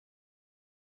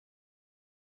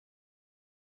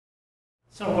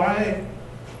So why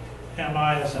am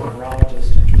I, as a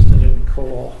neurologist, interested in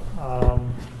coal?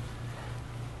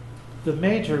 The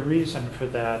major reason for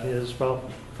that is, well,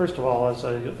 first of all,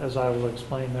 as I will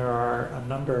explain, there are a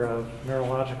number of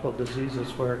neurological diseases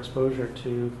where exposure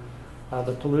to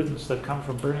the pollutants that come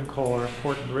from burning coal are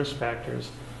important risk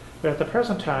factors. But at the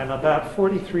present time, about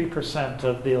 43%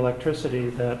 of the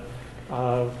electricity that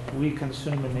we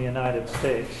consume in the United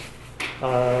States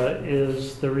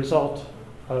is the result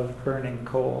of burning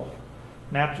coal.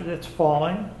 It's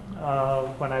falling.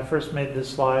 When I first made this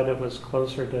slide, it was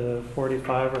closer to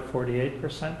 45 or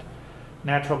 48%.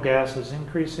 Natural gas is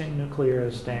increasing. Nuclear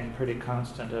is staying pretty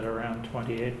constant at around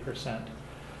 28%.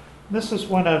 This is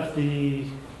one of the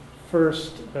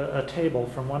first, a table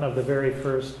from one of the very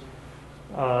first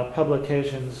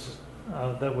publications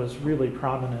that was really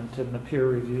prominent in the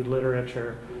peer-reviewed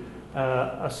literature,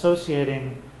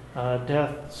 associating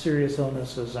death, serious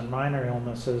illnesses, and minor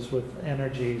illnesses with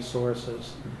energy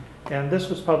sources. And this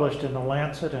was published in The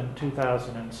Lancet in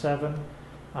 2007.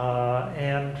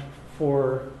 And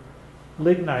for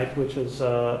lignite, which is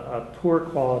a poor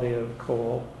quality of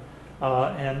coal,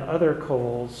 and other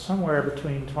coals, somewhere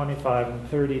between 25 and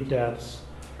 30 deaths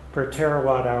per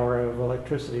terawatt hour of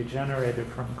electricity generated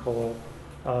from coal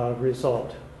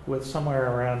result, with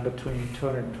somewhere around between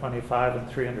 225 and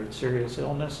 300 serious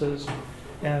illnesses,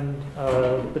 and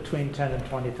between 10 and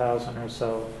 20,000 or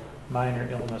so minor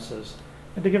illnesses.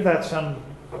 And to give that some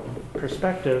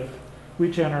perspective,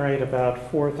 we generate about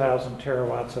 4,000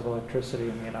 terawatts of electricity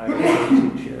in the United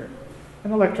States each year.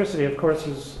 And electricity, of course,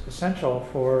 is essential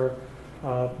for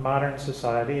modern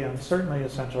society and certainly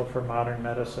essential for modern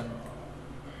medicine.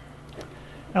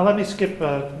 Now let me skip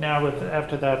now,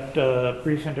 after that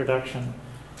brief introduction,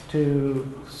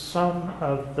 to some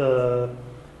of the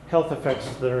health effects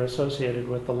that are associated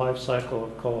with the life cycle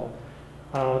of coal.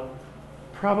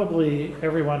 Probably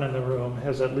everyone in the room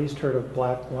has at least heard of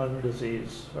black lung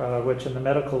disease, which in the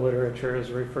medical literature is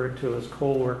referred to as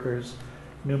coal workers'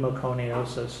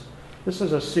 pneumoconiosis. This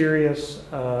is a serious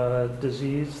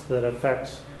disease that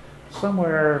affects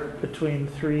somewhere between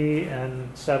 3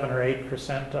 and 7 or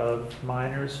 8% of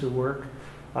miners who work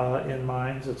in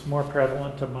mines. It's more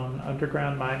prevalent among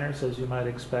underground miners, as you might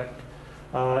expect.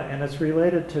 And it's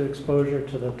related to exposure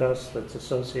to the dust that's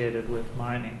associated with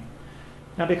mining.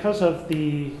 Now, because of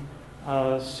the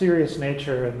serious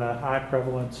nature and the high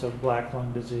prevalence of black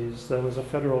lung disease, there was a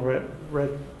federal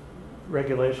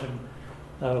regulation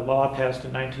law passed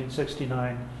in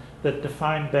 1969 that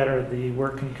defined better the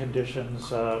working conditions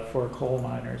for coal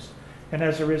miners. And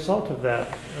as a result of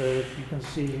that, you can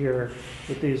see here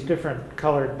with these different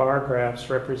colored bar graphs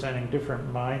representing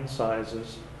different mine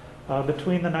sizes.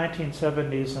 Between the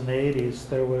 1970s and the 80s,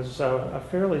 there was a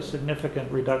fairly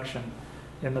significant reduction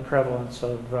in the prevalence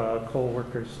of coal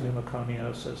workers'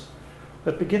 pneumoconiosis.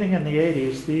 But beginning in the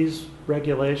 80s, these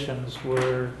regulations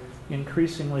were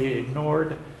increasingly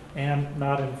ignored and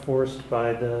not enforced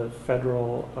by the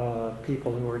federal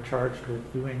people who were charged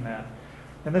with doing that.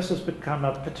 And this has become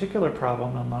a particular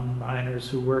problem among miners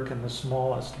who work in the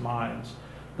smallest mines,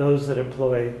 those that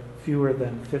employ fewer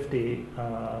than 50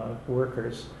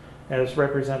 workers, as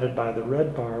represented by the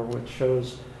red bar, which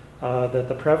shows that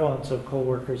the prevalence of coal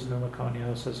workers'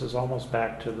 pneumoconiosis is almost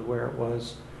back to where it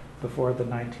was before the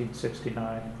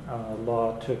 1969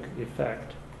 law took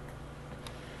effect.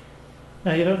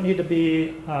 Now, you don't need to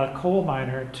be a coal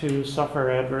miner to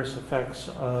suffer adverse effects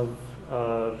of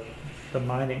the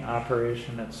mining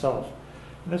operation itself.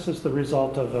 And this is the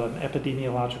result of an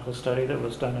epidemiological study that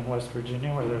was done in West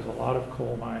Virginia, where there's a lot of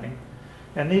coal mining.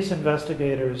 And these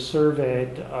investigators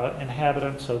surveyed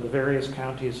inhabitants of the various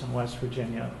counties in West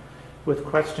Virginia with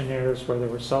questionnaires where there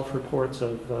were self-reports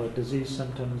of disease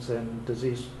symptoms and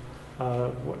disease,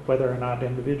 whether or not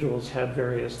individuals had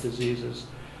various diseases.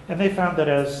 And they found that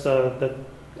as the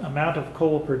amount of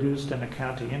coal produced in a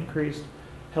county increased,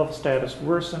 health status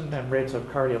worsened, and rates of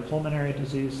cardiopulmonary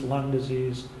disease, lung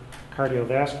disease,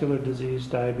 cardiovascular disease,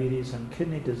 diabetes, and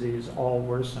kidney disease all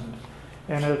worsened.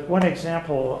 And one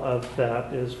example of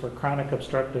that is for chronic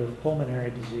obstructive pulmonary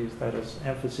disease, that is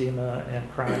emphysema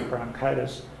and chronic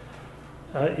bronchitis.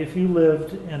 If you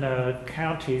lived in a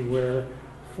county where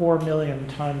 4 million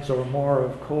tons or more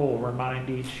of coal were mined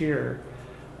each year,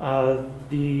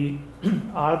 the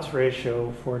odds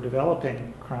ratio for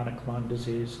developing chronic lung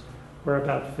disease were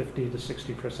about 50 to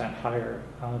 60% higher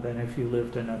than if you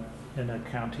lived in a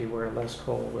county where less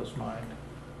coal was mined.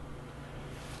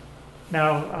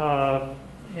 Now,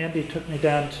 Andy took me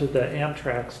down to the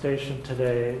Amtrak station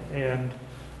today, and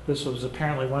this was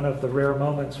apparently one of the rare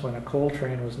moments when a coal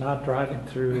train was not driving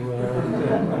through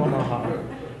Omaha.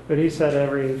 But he said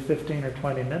every 15 or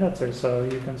 20 minutes or so,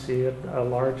 you can see a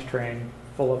large train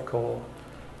full of coal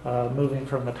moving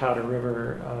from the Powder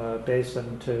River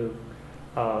basin to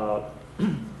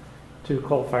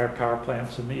coal-fired power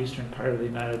plants in the eastern part of the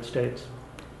United States.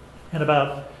 And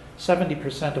about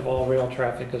 70% of all rail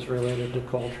traffic is related to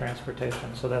coal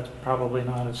transportation, so that's probably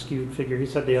not a skewed figure. He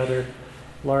said the other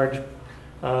large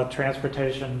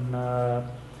transportation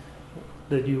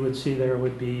that you would see there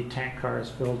would be tank cars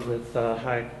filled with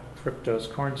high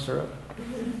fructose corn syrup.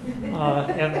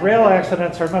 And rail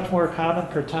accidents are much more common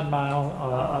per ton mile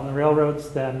on the railroads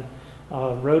than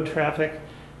road traffic.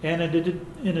 And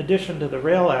in addition to the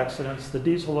rail accidents, the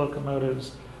diesel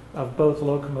locomotives of both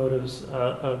locomotives,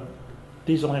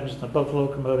 diesel engines of both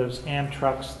locomotives and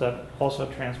trucks that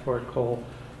also transport coal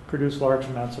produce large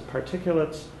amounts of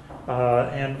particulates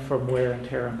and from wear and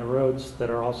tear on the roads that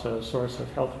are also a source of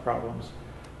health problems.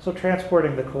 So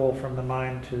transporting the coal from the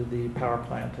mine to the power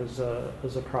plant is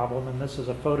a problem, and this is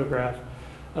a photograph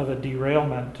of a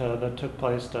derailment that took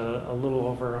place a little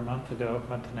over a month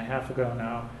and a half ago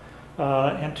now.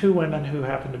 And two women who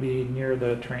happened to be near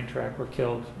the train track were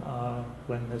killed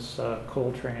when this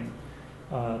coal train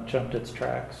jumped its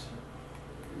tracks.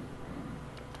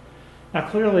 Now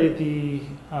clearly the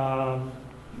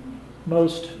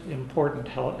most important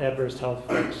adverse health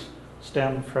effects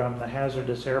stem from the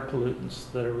hazardous air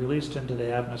pollutants that are released into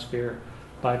the atmosphere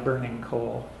by burning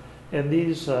coal. And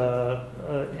these,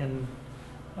 in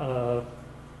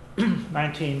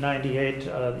 1998,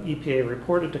 the EPA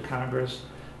reported to Congress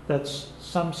that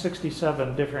some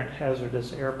 67 different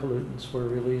hazardous air pollutants were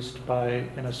released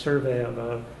in a survey of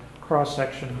a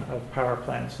cross-section of power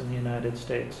plants in the United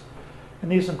States.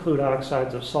 And these include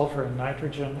oxides of sulfur and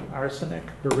nitrogen, arsenic,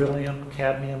 beryllium,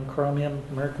 cadmium, chromium,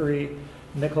 mercury,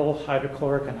 nickel,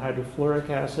 hydrochloric and hydrofluoric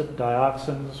acid,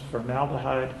 dioxins,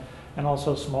 formaldehyde, and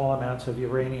also small amounts of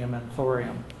uranium and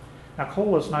thorium. Now,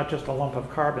 coal is not just a lump of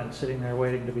carbon sitting there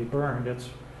waiting to be burned.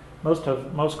 Most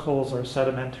coals are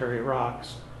sedimentary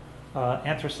rocks.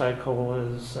 Anthracite coal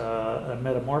is a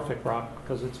metamorphic rock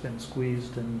because it's been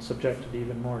squeezed and subjected to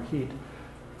even more heat.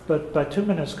 But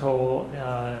bituminous coal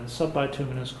and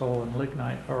subbituminous coal and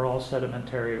lignite are all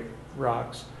sedimentary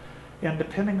rocks. And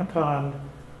depending upon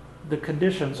the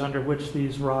conditions under which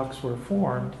these rocks were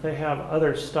formed, they have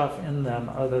other stuff in them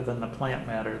other than the plant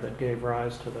matter that gave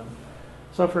rise to them.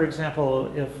 So for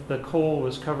example, if the coal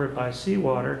was covered by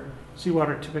seawater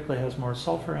typically has more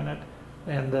sulfur in it,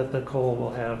 and that the coal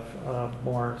will have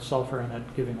more sulfur in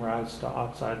it, giving rise to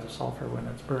oxides of sulfur when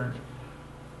it's burned.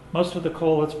 Most of the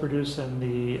coal that's produced in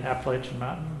the Appalachian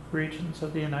Mountain regions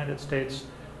of the United States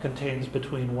contains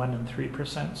between 1% and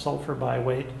 3% sulfur by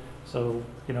weight. So,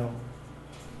 a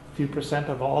few percent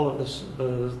of all of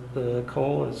the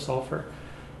coal is sulfur.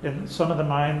 And some of the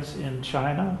mines in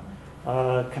China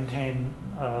contain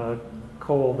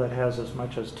coal that has as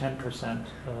much as 10%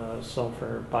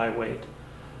 sulfur by weight.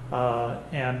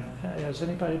 And has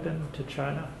anybody been to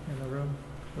China in the room?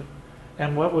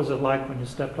 And what was it like when you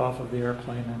stepped off of the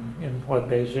airplane in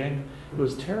Beijing? It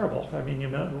was terrible. I mean, you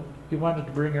wanted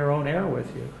to bring your own air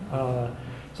with you.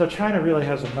 So China really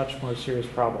has a much more serious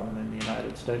problem than the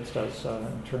United States does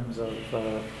in terms of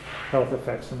health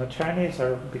effects. And the Chinese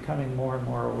are becoming more and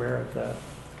more aware of that.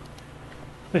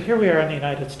 But here we are in the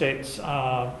United States.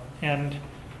 And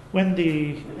when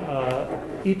the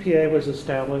EPA was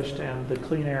established and the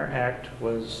Clean Air Act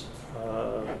was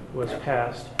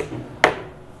passed,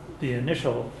 the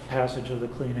initial passage of the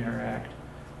Clean Air Act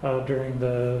during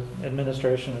the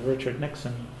administration of Richard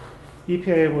Nixon,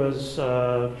 EPA was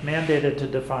mandated to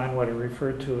define what are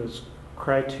referred to as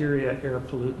criteria air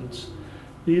pollutants.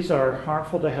 These are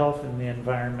harmful to health and the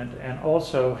environment and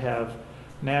also have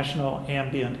national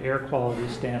ambient air quality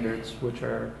standards, which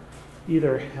are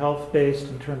either health-based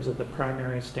in terms of the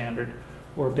primary standard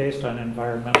or based on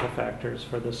environmental factors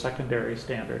for the secondary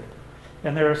standard.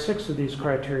 And there are 6 of these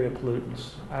criteria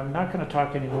pollutants. I'm not going to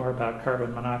talk anymore about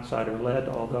carbon monoxide or lead,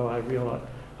 although I realize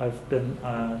I've been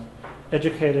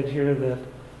educated here that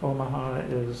Omaha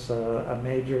is a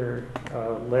major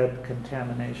lead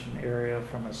contamination area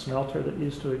from a smelter that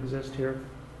used to exist here.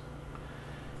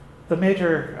 The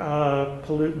major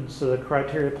pollutants, the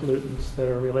criteria pollutants that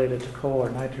are related to coal are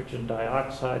nitrogen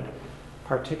dioxide,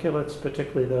 particulates,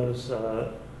 particularly those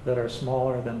that are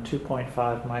smaller than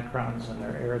 2.5 microns in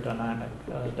their aerodynamic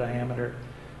diameter,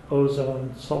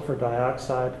 ozone, sulfur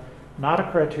dioxide, not a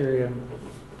criterion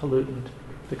pollutant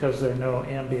because there are no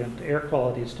ambient air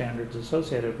quality standards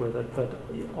associated with it, but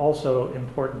also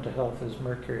important to health is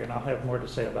mercury, and I'll have more to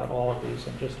say about all of these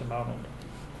in just a moment.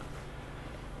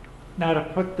 Now, to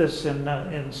put this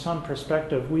in some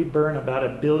perspective, we burn about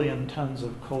 1 billion tons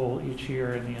of coal each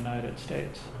year in the United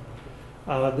States.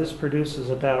 This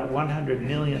produces about 100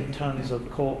 million tons of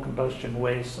coal combustion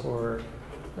waste, or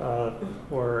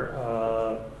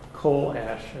coal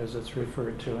ash, as it's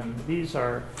referred to. And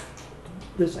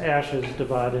this ash is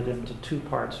divided into two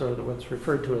parts, or what's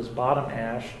referred to as bottom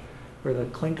ash, where the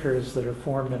clinkers that are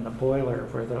formed in the boiler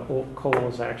where the old coal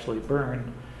is actually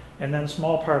burned, and then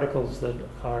small particles that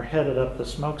are headed up the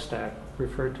smokestack,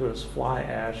 referred to as fly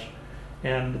ash.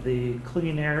 And the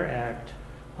Clean Air Act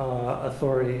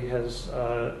authority has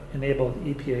enabled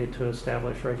EPA to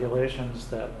establish regulations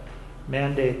that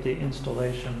mandate the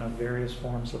installation of various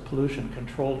forms of pollution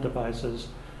control devices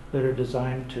that are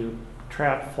designed to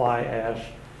trap fly ash,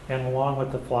 and along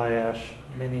with the fly ash,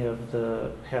 many of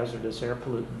the hazardous air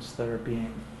pollutants that are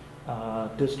being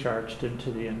discharged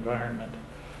into the environment.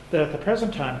 That at the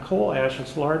present time, coal ash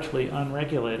is largely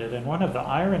unregulated, and one of the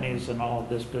ironies in all of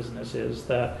this business is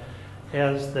that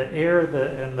as the air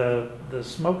and the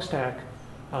smokestack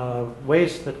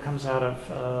waste that comes out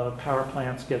of power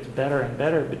plants gets better and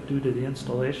better, but due to the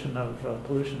installation of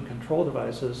pollution control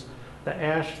devices, the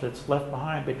ash that's left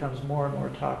behind becomes more and more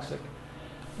toxic.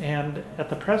 And at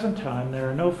the present time, there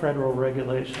are no federal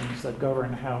regulations that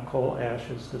govern how coal ash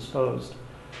is disposed.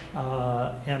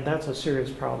 And that's a serious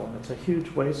problem. It's a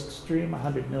huge waste stream.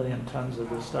 100 million tons of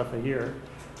this stuff a year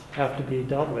have to be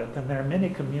dealt with. And there are many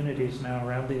communities now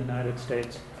around the United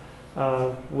States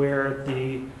where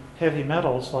the heavy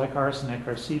metals like arsenic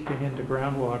are seeping into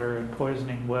groundwater and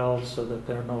poisoning wells so that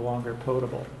they're no longer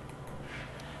potable.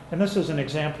 And this is an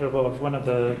example of one of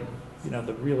the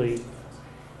really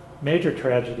major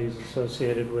tragedies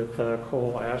associated with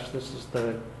coal ash. This is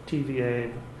the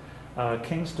TVA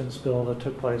Kingston spill that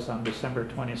took place on December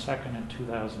 22nd in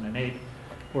 2008,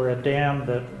 where a dam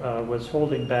that was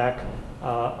holding back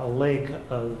a lake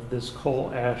of this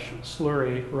coal ash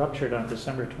slurry ruptured on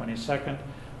December 22nd.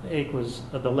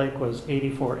 The lake was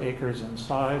 84 acres in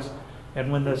size,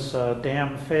 and when this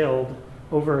dam failed,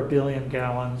 over 1 billion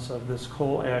gallons of this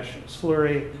coal ash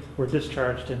slurry were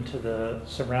discharged into the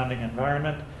surrounding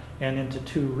environment and into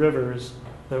 2 rivers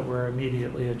that were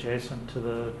immediately adjacent to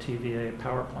the TVA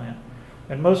power plant.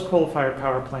 And most coal-fired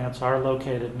power plants are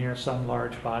located near some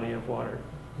large body of water.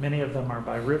 Many of them are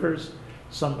by rivers,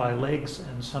 some by lakes,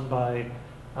 and some by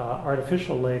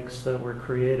artificial lakes that were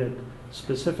created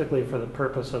specifically for the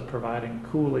purpose of providing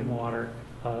cooling water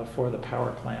for the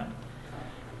power plant.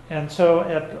 And so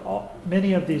at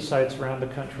many of these sites around the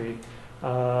country,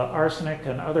 arsenic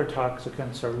and other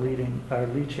toxicants are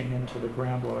leaching into the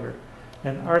groundwater.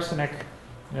 And arsenic,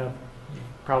 you've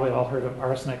probably all heard of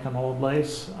arsenic and old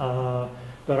lace,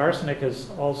 but arsenic is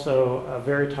also a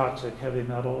very toxic heavy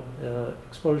metal.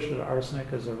 Exposure to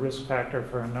arsenic is a risk factor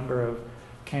for a number of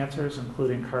cancers,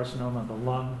 including carcinoma of the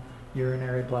lung,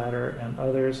 urinary bladder, and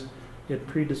others. It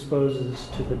predisposes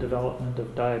to the development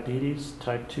of diabetes,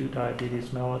 type 2 diabetes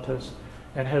mellitus,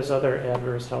 and has other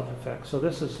adverse health effects. So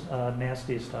this is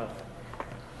nasty stuff.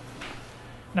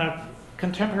 Now,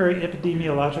 contemporary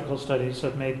epidemiological studies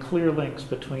have made clear links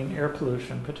between air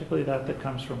pollution, particularly that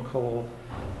comes from coal,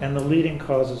 and the leading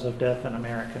causes of death in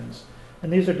Americans.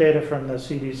 And these are data from the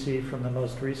CDC from the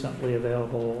most recently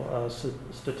available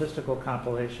statistical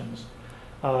compilations,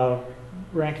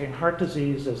 ranking heart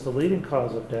disease as the leading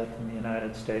cause of death in the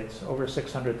United States, over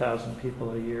 600,000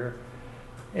 people a year.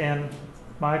 And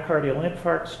myocardial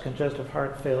infarcts, congestive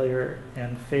heart failure,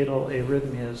 and fatal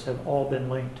arrhythmias have all been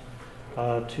linked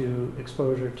to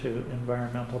exposure to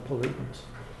environmental pollutants,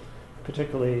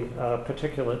 particularly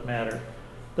particulate matter.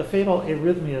 The fatal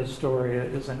arrhythmias story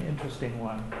is an interesting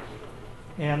one.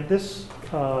 And this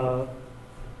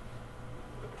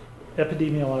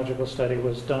epidemiological study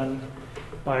was done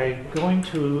by going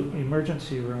to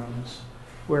emergency rooms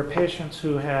where patients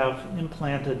who have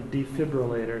implanted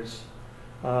defibrillators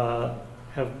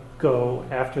go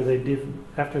after their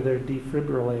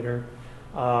defibrillator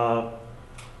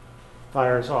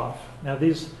fires off. Now,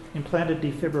 these implanted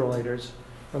defibrillators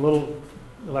are little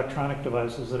electronic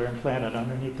devices that are implanted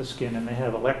underneath the skin, and they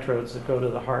have electrodes that go to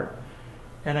the heart.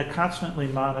 And it constantly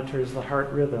monitors the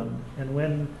heart rhythm. And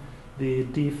when the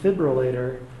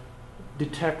defibrillator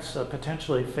detects a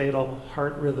potentially fatal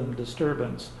heart rhythm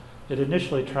disturbance, it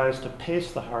initially tries to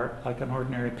pace the heart like an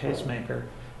ordinary pacemaker.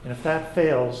 And if that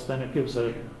fails, then it gives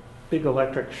a big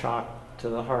electric shock to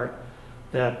the heart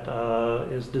that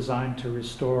is designed to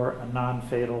restore a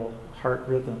non-fatal heart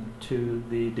rhythm to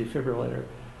the defibrillator.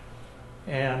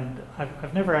 And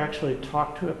I've never actually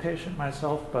talked to a patient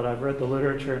myself, but I've read the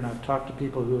literature and I've talked to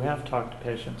people who have talked to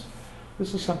patients.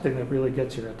 This is something that really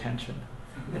gets your attention.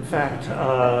 In fact,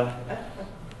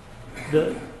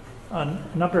 a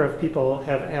number of people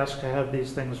have asked to have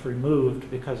these things removed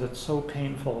because it's so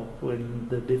painful when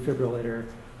the defibrillator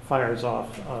fires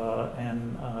off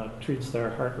and treats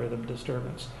their heart rhythm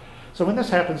disturbance. So when this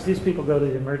happens, these people go to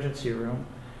the emergency room,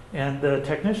 and the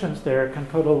technicians there can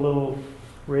put a little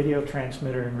radio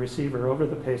transmitter and receiver over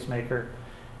the pacemaker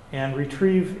and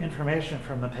retrieve information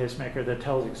from the pacemaker that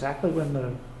tells exactly when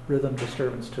the rhythm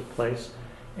disturbance took place.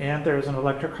 And there's an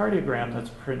electrocardiogram that's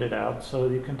printed out so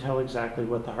you can tell exactly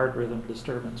what the heart rhythm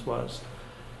disturbance was.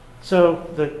 So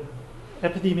the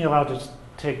epidemiologists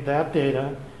take that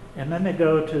data and then they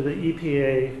go to the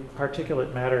EPA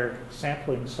particulate matter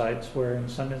sampling sites where in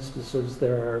some instances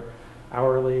there are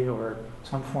hourly or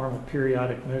some form of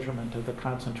periodic measurement of the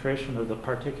concentration of the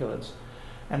particulates.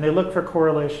 And they look for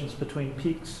correlations between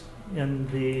peaks in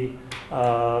the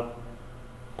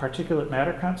particulate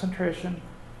matter concentration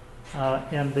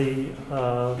and the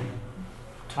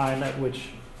time at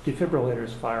which defibrillators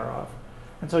fire off.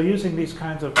 And so using these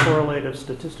kinds of correlative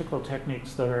statistical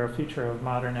techniques that are a feature of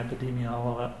modern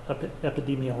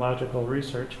epidemiological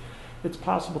research, it's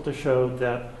possible to show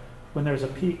that when there's a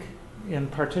peak in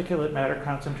particulate matter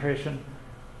concentration,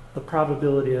 the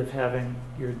probability of having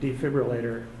your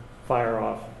defibrillator fire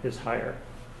off is higher.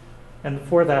 And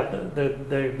for that,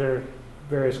 there are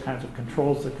various kinds of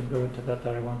controls that can go into that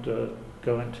I want to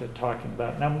go into talking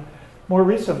about. Now, more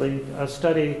recently, a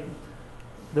study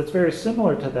that's very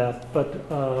similar to that, but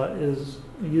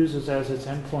uses as its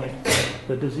endpoint,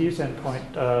 the disease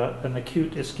endpoint, an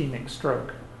acute ischemic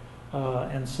stroke.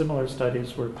 And similar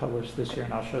studies were published this year,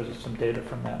 and I'll show you some data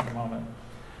from that in a moment.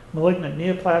 Malignant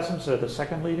neoplasms are the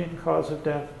second leading cause of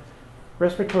death.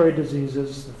 Respiratory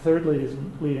diseases, the third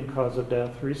leading cause of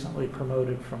death, recently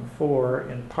promoted from 4,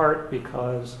 in part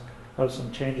because of some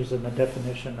changes in the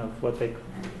definition of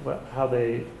how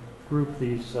they group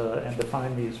these and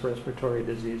define these respiratory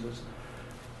diseases.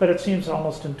 But it seems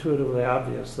almost intuitively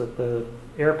obvious that the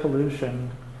air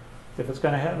pollution, if it's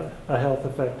going to have a health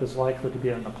effect, is likely to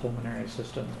be on the pulmonary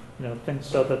system.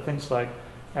 Things like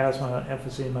asthma,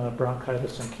 emphysema,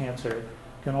 bronchitis, and cancer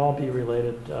can all be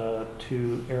related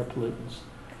to air pollutants.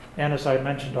 And as I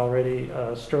mentioned already,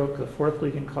 stroke, the fourth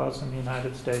leading cause in the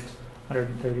United States,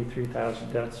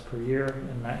 133,000 deaths per year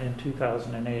in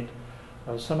 2008.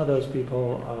 Some of those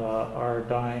people are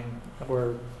dying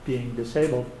or being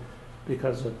disabled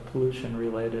because of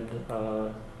pollution-related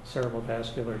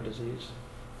cerebrovascular disease.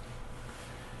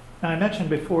 Now, I mentioned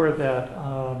before that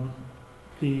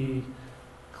the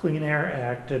Clean Air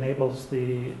Act enables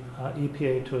the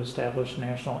EPA to establish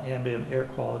national ambient air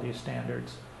quality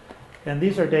standards. And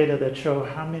these are data that show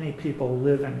how many people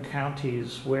live in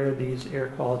counties where these air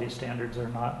quality standards are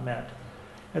not met.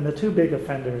 And the two big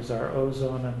offenders are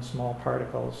ozone and small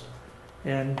particles.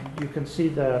 And you can see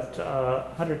that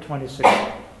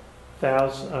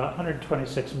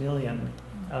 126 million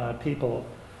people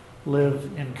live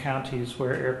in counties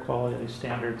where air quality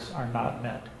standards are not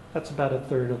met. That's about a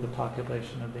third of the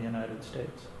population of the United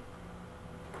States.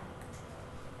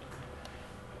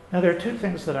 Now, there are two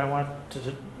things that I want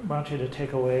you to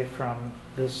take away from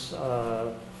this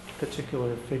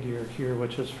particular figure here,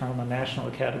 which is from a National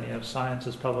Academy of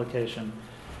Sciences publication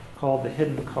called The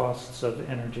Hidden Costs of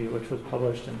Energy, which was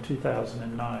published in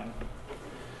 2009.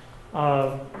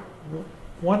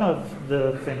 One of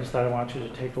the things that I want you to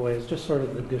take away is just sort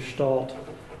of the gestalt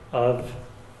of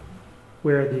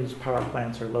where these power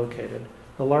plants are located.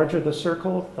 The larger the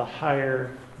circle, the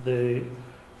higher the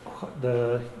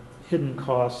hidden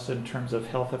costs in terms of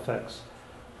health effects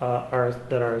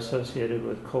that are associated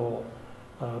with coal,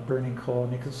 burning coal.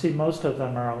 And you can see most of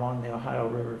them are along the Ohio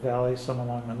River Valley, some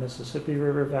along the Mississippi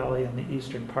River Valley in the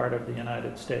eastern part of the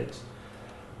United States.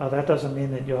 That doesn't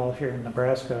mean that you all here in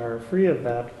Nebraska are free of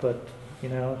that, but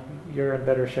you're in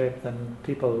better shape than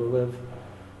people who live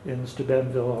in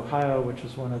Steubenville, Ohio, which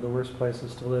is one of the worst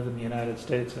places to live in the United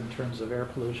States in terms of air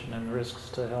pollution and risks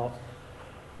to health.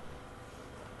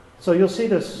 So you'll see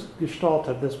this gestalt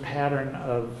of this pattern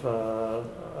of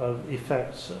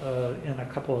effects in a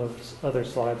couple of other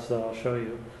slides that I'll show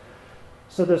you.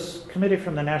 So this committee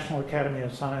from the National Academy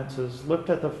of Sciences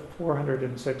looked at the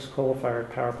 406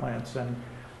 coal-fired power plants and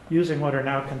using what are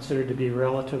now considered to be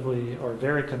relatively or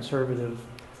very conservative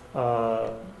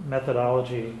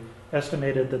methodology,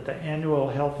 estimated that the annual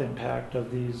health impact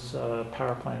of these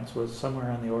power plants was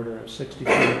somewhere on the order of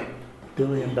 $62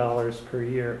 billion per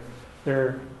year. There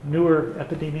are newer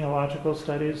epidemiological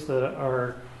studies that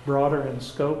are broader in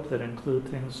scope that include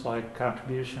things like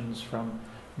contributions from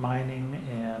mining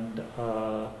and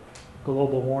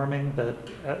global warming that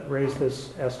raise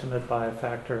this estimate by a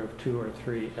factor of 2 or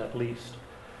 3 at least.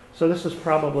 So this is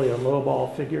probably a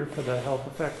lowball figure for the health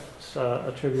effects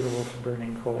attributable to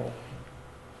burning coal.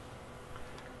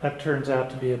 That turns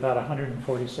out to be about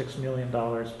 $146 million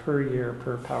per year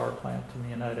per power plant in the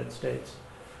United States.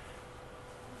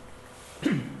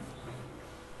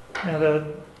 Now,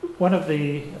 one of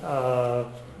the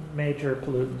major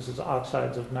pollutants is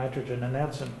oxides of nitrogen, and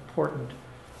that's important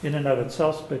in and of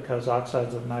itself because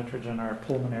oxides of nitrogen are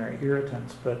pulmonary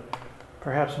irritants, but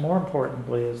perhaps more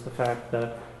importantly is the fact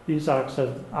that these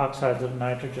oxides of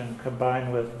nitrogen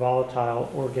combine with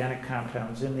volatile organic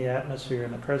compounds in the atmosphere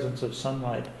in the presence of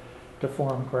sunlight to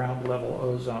form ground level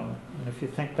ozone. And if you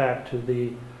think back to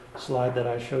the slide that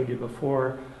I showed you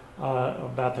before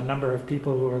about the number of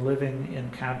people who are living in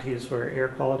counties where air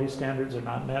quality standards are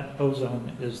not met,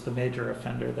 ozone is the major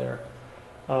offender there.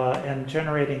 And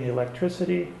generating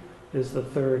electricity is the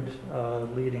third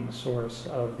leading source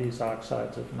of these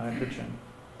oxides of nitrogen.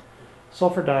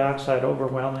 Sulfur dioxide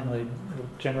overwhelmingly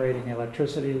generating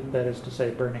electricity, that is to say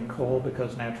burning coal,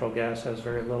 because natural gas has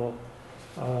very little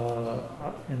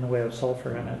in the way of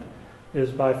sulfur in it, is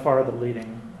by far the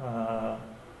leading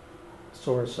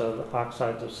source of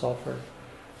oxides of sulfur.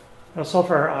 Now,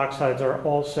 sulfur oxides are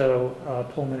also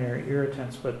pulmonary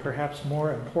irritants, but perhaps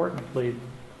more importantly,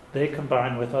 they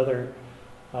combine with other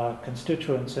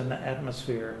constituents in the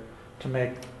atmosphere to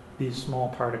make these small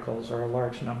particles, or a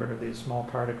large number of these small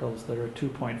particles that are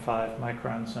 2.5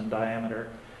 microns in diameter.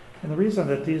 And the reason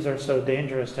that these are so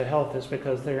dangerous to health is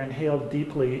because they're inhaled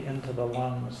deeply into the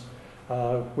lungs,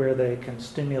 where they can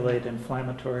stimulate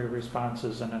inflammatory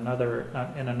responses and in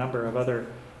a number of other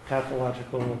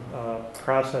pathological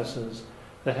processes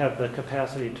that have the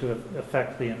capacity to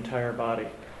affect the entire body.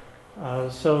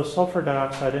 So sulfur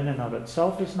dioxide in and of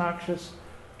itself is noxious,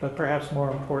 but perhaps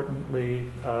more importantly,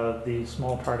 the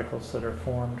small particles that are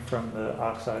formed from the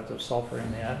oxides of sulfur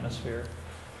in the atmosphere.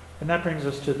 And that brings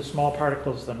us to the small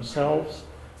particles themselves.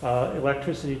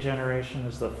 Electricity generation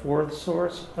is the fourth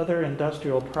source. Other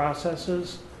industrial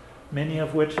processes, many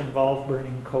of which involve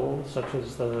burning coal, such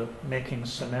as making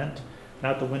cement.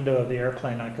 And out the window of the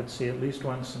airplane, I could see at least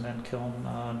one cement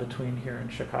kiln between here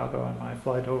and Chicago on my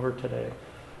flight over today.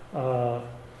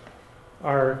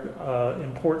 Are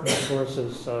important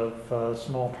sources of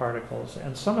small particles.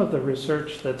 And some of the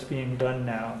research that's being done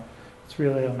now, it's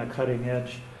really on the cutting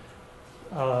edge,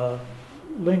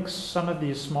 links some of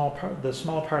these small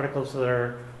particles that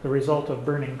are the result of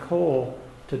burning coal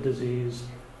to disease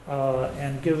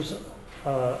and gives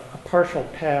a partial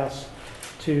pass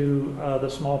to the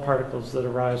small particles that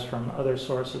arise from other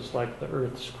sources like the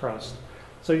Earth's crust.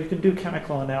 So you can do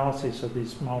chemical analyses of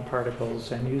these small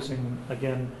particles, and using,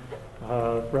 again,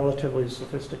 relatively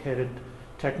sophisticated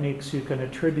techniques, you can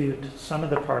attribute some of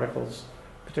the particles,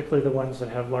 particularly the ones that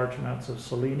have large amounts of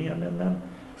selenium in them,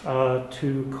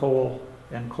 to coal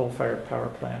and coal-fired power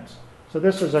plants. So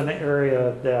this is an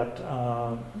area that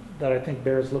I think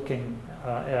bears looking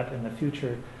at in the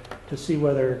future to see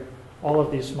whether all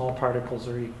of these small particles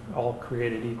are all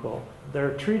created equal.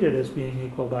 They're treated as being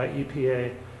equal by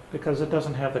EPA because it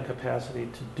doesn't have the capacity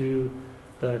to do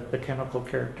the chemical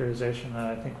characterization that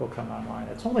I think will come online.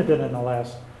 It's only been in the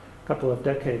last couple of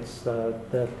decades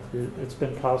that it's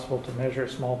been possible to measure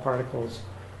small particles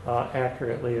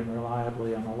accurately and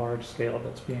reliably on a large scale.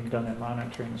 That's being done in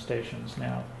monitoring stations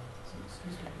now.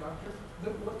 Excuse me, doctor,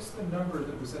 what's the number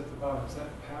that was at the bottom? Is that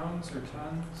pounds or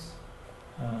tons?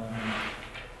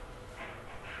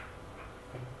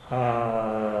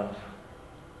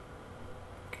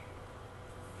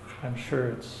 I'm sure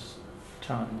it's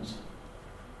tons.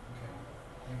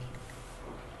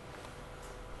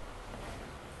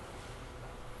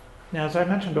 Now, as I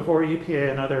mentioned before,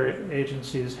 EPA and other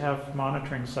agencies have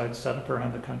monitoring sites set up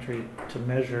around the country to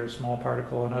measure small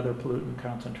particle and other pollutant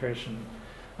concentration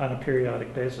on a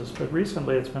periodic basis. But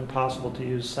recently, it's been possible to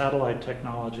use satellite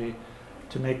technology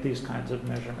to make these kinds of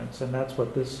measurements. And that's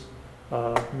what this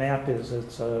map is.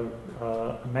 It's a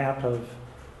map of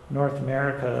North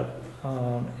America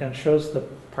and shows the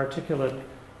particulate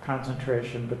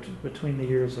concentration between the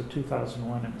years of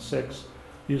 2001 and 2006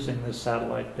 using this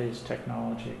satellite-based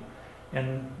technology.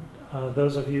 And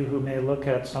those of you who may look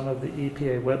at some of the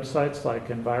EPA websites like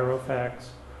EnviroFacts,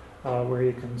 where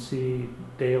you can see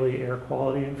daily air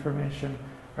quality information,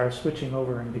 are switching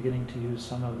over and beginning to use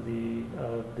some of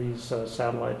these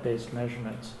satellite-based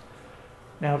measurements.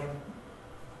 Now,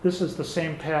 this is the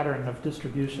same pattern of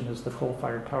distribution as the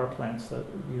coal-fired power plants that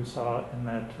you saw in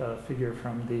that figure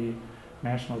from the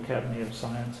National Academy of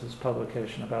Sciences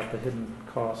publication about the hidden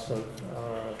costs of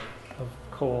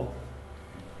coal.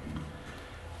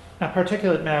 Now,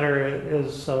 particulate matter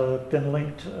has been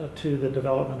linked to the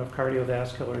development of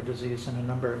cardiovascular disease in a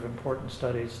number of important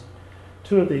studies.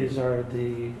 Two of these are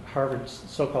the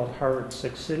so-called Harvard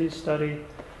Six Cities study,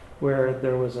 where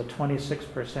there was a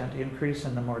 26% increase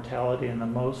in the mortality in the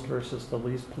most versus the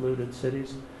least polluted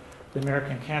cities. The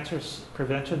American Cancer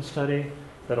Prevention Study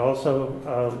that also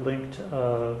linked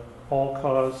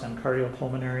all-cause and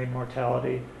cardiopulmonary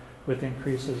mortality with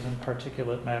increases in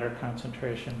particulate matter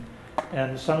concentration.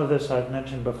 And some of this I've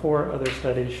mentioned before. Other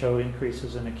studies show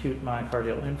increases in acute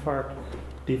myocardial infarct,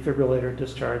 defibrillator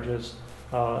discharges,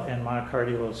 and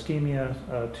myocardial ischemia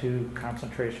to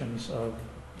concentrations of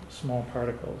small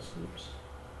particles. Oops.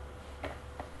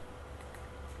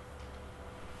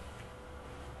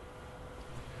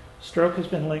 Stroke has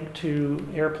been linked to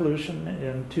air pollution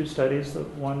in two studies,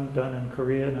 one done in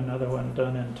Korea and another one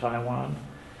done in Taiwan.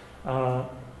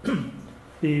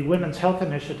 The Women's Health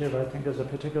Initiative, I think, is a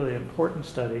particularly important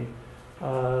study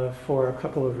for a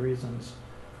couple of reasons.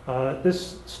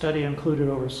 This study included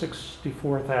over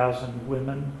 64,000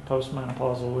 women,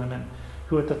 postmenopausal women,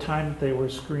 who at the time they were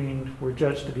screened were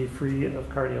judged to be free of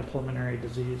cardiopulmonary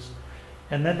disease.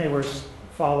 And then they were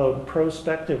followed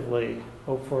prospectively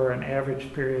for an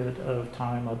average period of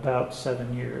time, about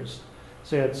 7 years.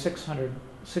 So you had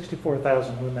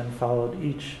 64,000 women followed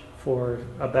each for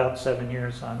about 7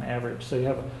 years on average. So you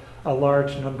have a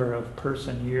large number of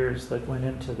person years that went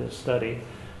into this study.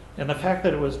 And the fact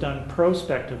that it was done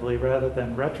prospectively rather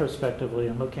than retrospectively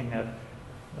and looking at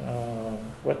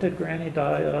what did Granny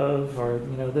die of, or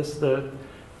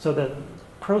so that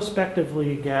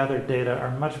prospectively gathered data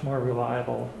are much more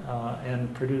reliable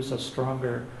and produce a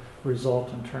stronger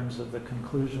result in terms of the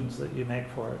conclusions that you make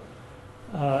for it.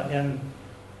 And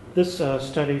this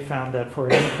study found that for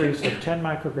an increase of 10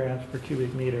 micrograms per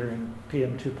cubic meter in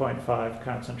PM2.5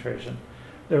 concentration,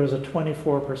 there was a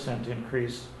 24%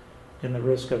 increase in the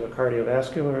risk of a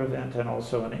cardiovascular event and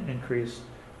also an increased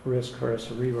risk for a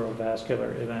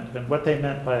cerebrovascular event. And what they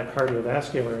meant by a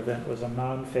cardiovascular event was a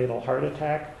non-fatal heart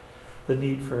attack, the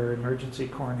need for emergency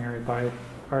coronary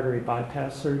artery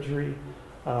bypass surgery,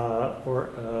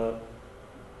 or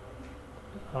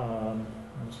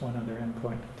there's one other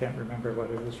endpoint. I can't remember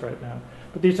what it is right now.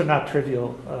 But these are not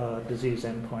trivial disease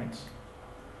endpoints.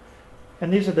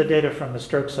 And these are the data from the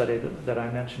stroke study that I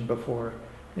mentioned before.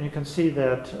 And you can see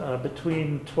that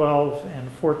between 12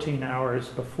 and 14 hours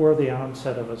before the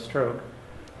onset of a stroke,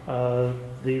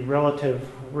 the relative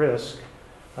risk,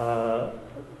 the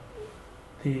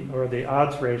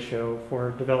odds ratio for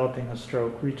developing a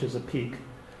stroke reaches a peak.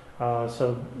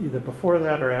 So either before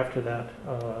that or after that,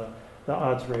 the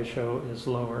odds ratio is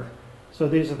lower. So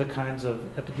these are the kinds of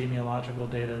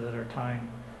epidemiological data that are tying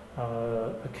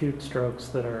acute strokes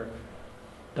that are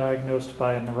diagnosed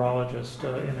by a neurologist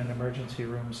in an emergency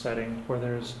room setting where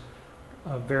there's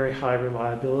a very high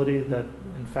reliability that,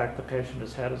 in fact, the patient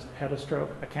has had a stroke.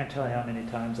 I can't tell you how many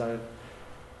times I've,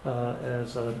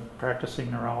 as a practicing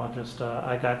neurologist,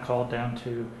 I got called down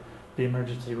to the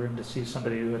emergency room to see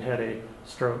somebody who had had a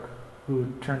stroke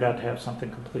who turned out to have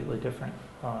something completely different.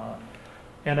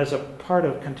 And as a part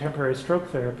of contemporary stroke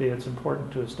therapy, it's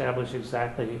important to establish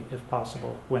exactly, if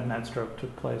possible, when that stroke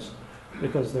took place,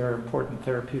 because there are important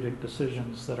therapeutic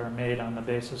decisions that are made on the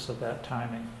basis of that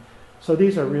timing. So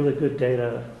these are really good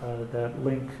data that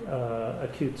link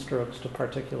acute strokes to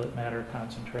particulate matter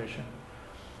concentration.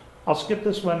 I'll skip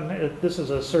this one. This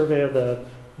is a survey of the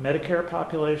Medicare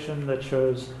population that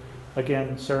shows,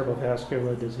 again,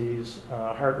 cerebrovascular disease,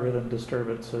 heart rhythm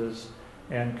disturbances,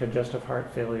 and congestive heart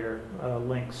failure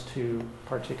links to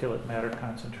particulate matter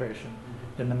concentration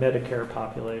in the Medicare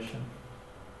population.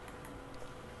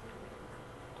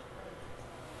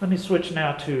 Let me switch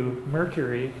now to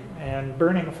mercury, and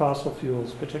burning fossil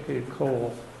fuels, particularly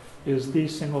coal, is the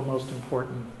single most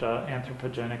important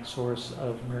anthropogenic source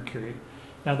of mercury.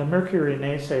 Now, the mercury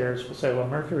naysayers will say, well,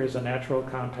 mercury is a natural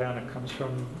compound, it comes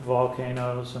from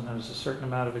volcanoes, and there's a certain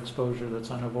amount of exposure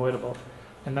that's unavoidable.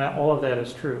 And that all of that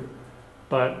is true.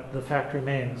 But the fact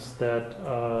remains that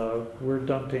we're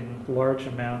dumping large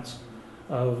amounts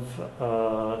of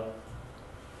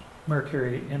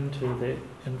mercury into the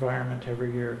environment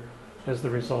every year as the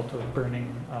result of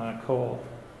burning coal.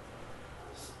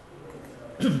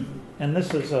 And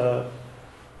this is a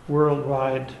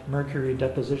worldwide mercury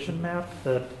deposition map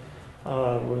that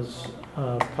was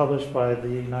published by the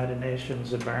United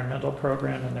Nations Environmental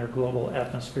Program in their Global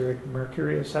Atmospheric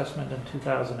Mercury Assessment in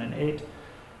 2008.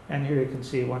 And here you can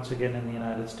see, once again, in the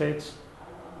United States,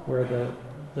 where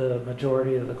the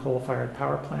majority of the coal-fired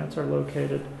power plants are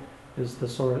located, is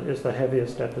the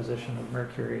heaviest deposition of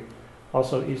mercury.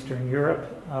 Also, Eastern Europe.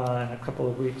 In a couple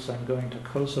of weeks, I'm going to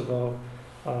Kosovo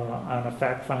on a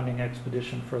fact-finding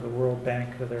expedition for the World Bank.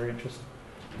 They're interested.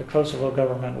 The Kosovo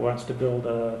government wants to build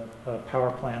a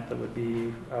power plant that would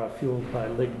be fueled by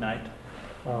lignite,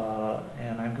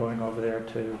 and I'm going over there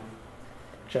to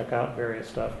check out various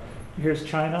stuff. Here's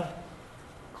China,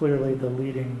 clearly the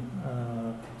leading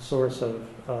source of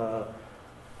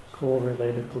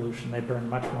coal-related pollution. They burn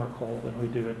much more coal than we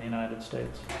do in the United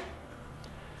States.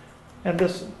 And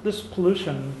this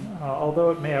pollution,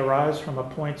 although it may arise from a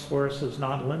point source, is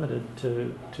not limited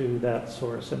to that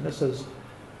source. And this is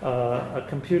a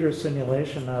computer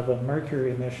simulation of a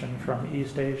mercury emission from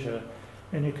East Asia.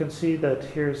 And you can see that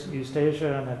here's East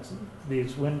Asia, and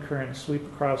these wind currents sweep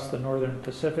across the northern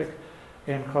Pacific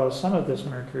and cause some of this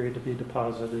mercury to be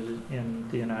deposited in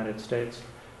the United States.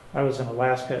 I was in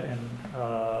Alaska in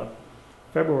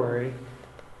February.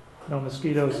 No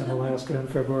mosquitoes in Alaska in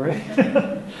February.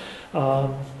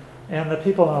 And the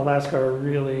people in Alaska are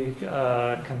really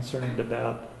concerned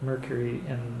about mercury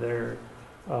in their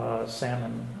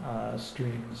salmon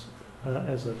streams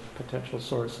as a potential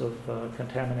source of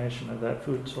contamination of that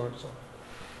food source.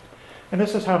 And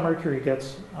this is how mercury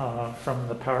gets from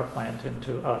the power plant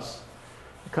into us.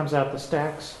 It comes out the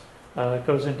stacks, it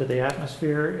goes into the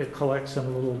atmosphere, it collects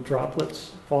in little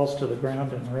droplets, falls to the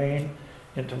ground in rain,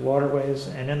 into waterways,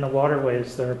 and in the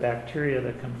waterways there are bacteria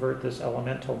that convert this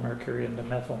elemental mercury into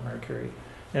methyl mercury.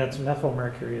 And it's methyl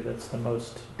mercury that's the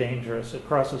most dangerous. It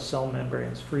crosses cell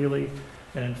membranes freely,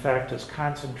 and in fact is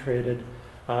concentrated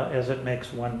as it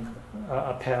makes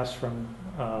a pass from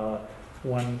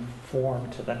one form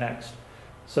to the next.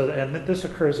 And this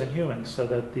occurs in humans, so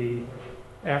that the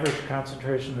average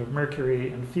concentration of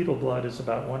mercury in fetal blood is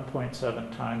about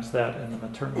 1.7 times that in the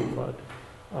maternal blood.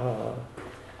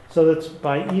 So that's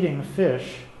by eating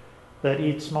fish that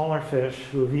eat smaller fish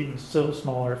who have eaten still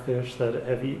smaller fish that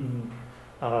have eaten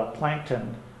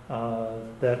plankton,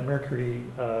 that mercury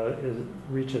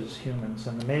reaches humans.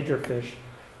 And the major fish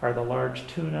are the large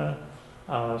tuna,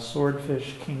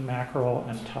 swordfish, king mackerel,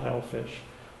 and tilefish.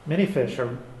 Many fish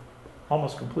are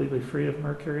almost completely free of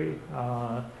mercury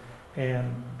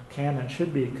and can and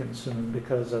should be consumed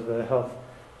because of the health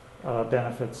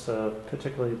benefits,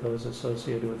 particularly those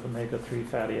associated with omega-3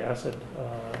 fatty acid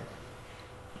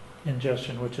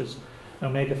ingestion, which is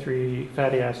omega-3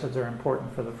 fatty acids are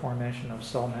important for the formation of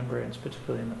cell membranes,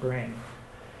 particularly in the brain.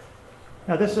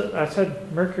 Now I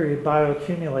said mercury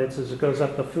bioaccumulates as it goes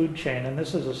up the food chain, and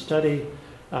this is a study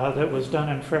that was done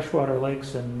in freshwater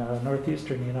lakes in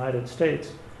northeastern United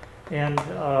States. And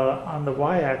on the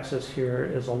y-axis here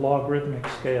is a logarithmic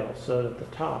scale, so at the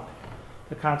top,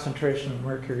 the concentration of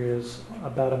mercury is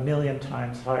about 1,000,000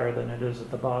 times higher than it is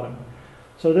at the bottom.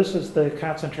 So this is the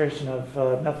concentration of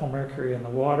methylmercury in the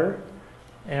water,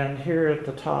 and here at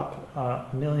the top,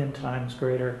 1,000,000 times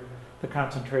greater, the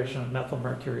concentration of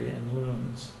methylmercury in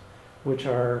loons, which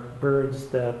are birds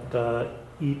that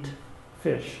eat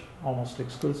fish almost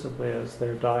exclusively as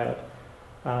their diet.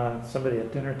 Somebody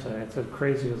at dinner today said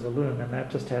crazy as a loon, and that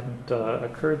just hadn't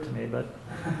occurred to me, but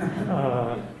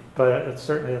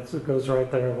it goes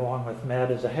right there along with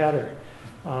mad as a hatter,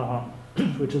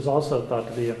 which is also thought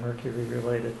to be a mercury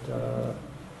related.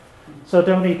 So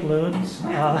don't eat loons.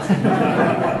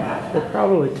 They'll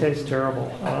probably taste terrible.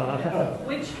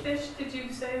 Which fish did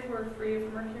you say were free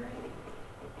of mercury?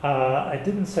 I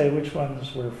didn't say which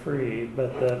ones were free,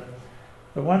 but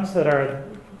the ones that are,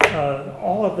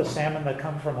 all of the salmon that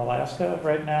come from Alaska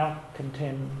right now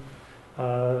contain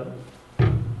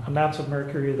amounts of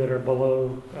mercury that are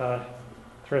below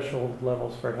threshold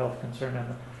levels for health concern.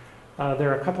 And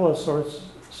there are a couple of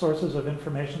sources of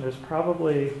information. There's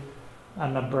probably a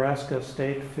Nebraska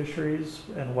State Fisheries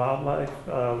and Wildlife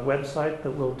website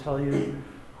that will tell you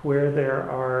where there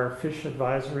are fish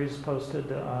advisories posted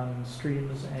on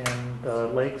streams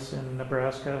and lakes in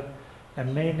Nebraska,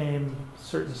 and may name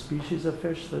certain species of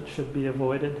fish that should be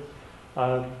avoided.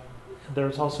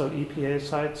 There's also EPA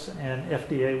sites and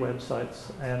FDA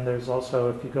websites, and there's also,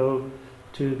 if you go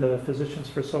to the Physicians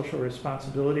for Social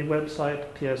Responsibility website,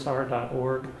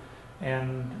 psr.org,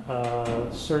 and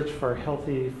search for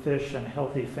healthy fish and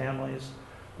healthy families,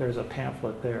 there's a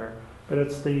pamphlet there. But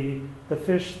it's the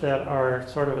fish that are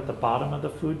sort of at the bottom of the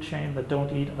food chain that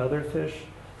don't eat other fish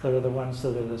that are the ones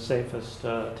that are the safest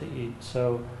to eat.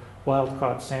 So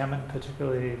wild-caught salmon,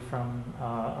 particularly from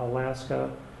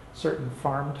Alaska, certain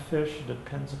farmed fish, it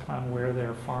depends upon where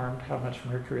they're farmed, how much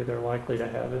mercury they're likely to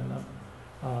have in them.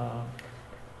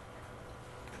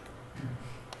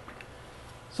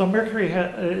 So mercury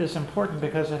is important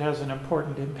because it has an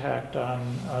important impact on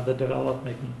the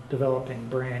developing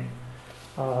brain.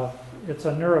 It's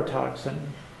a neurotoxin,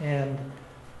 and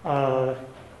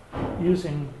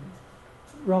using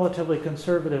relatively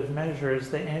conservative measures,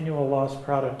 the annual lost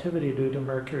productivity due to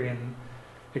mercury and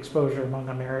exposure among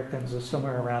Americans is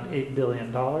somewhere around $8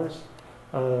 billion,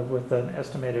 with an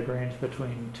estimated range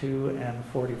between $2 and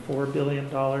 $44 billion.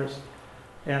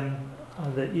 And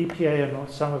the EPA, in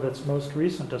some of its most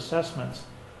recent assessments,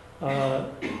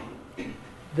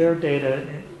 their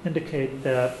data indicate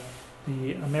that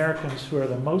the Americans who are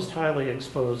the most highly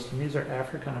exposed, and these are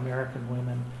African American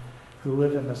women who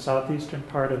live in the southeastern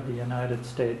part of the United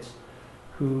States,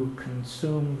 who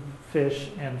consume fish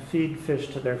and feed fish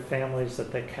to their families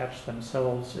that they catch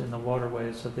themselves in the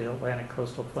waterways of the Atlantic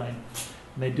coastal plain.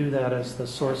 And they do that as the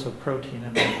source of protein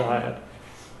in their diet.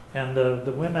 And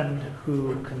the women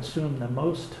who consume the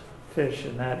most fish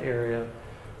in that area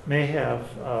may have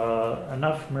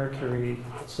enough mercury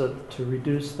to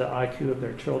reduce the IQ of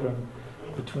their children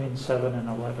between 7 and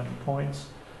 11 points.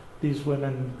 These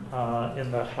women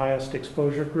in the highest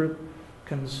exposure group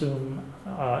consume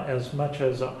as much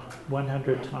as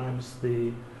 100 times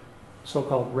the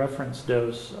so-called reference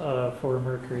dose for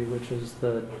mercury, which is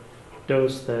the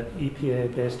dose that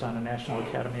EPA, based on a National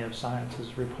Academy of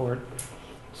Sciences report,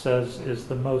 says is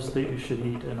the most that you should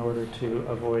eat in order to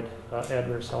avoid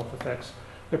adverse health effects.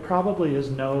 There probably is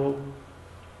no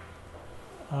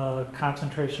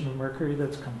concentration of mercury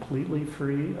that's completely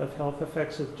free of health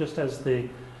effects. It's just as the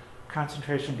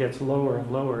concentration gets lower and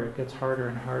lower, it gets harder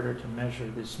and harder to measure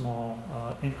these small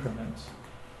increments.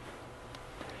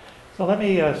 So let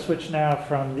me switch now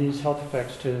from these health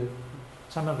effects to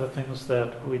some of the things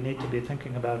that we need to be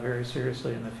thinking about very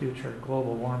seriously in the future.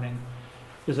 Global warming.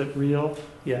 Is it real?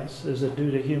 Yes. Is it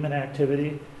due to human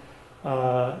activity?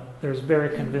 There's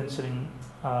very convincing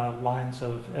lines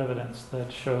of evidence that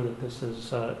show that this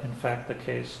is in fact the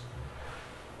case.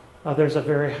 There's a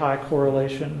very high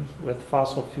correlation with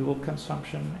fossil fuel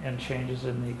consumption and changes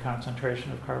in the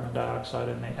concentration of carbon dioxide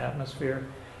in the atmosphere.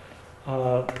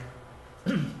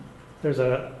 There's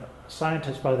a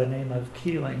scientist by the name of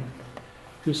Keeling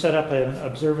who set up an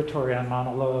observatory on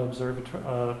Mauna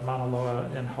Loa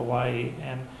in Hawaii,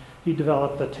 and he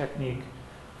developed a technique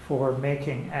for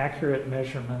making accurate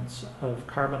measurements of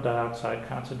carbon dioxide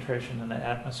concentration in the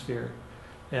atmosphere.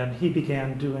 And he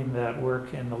began doing that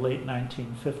work in the late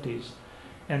 1950s.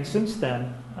 And since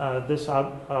then, this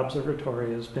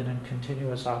observatory has been in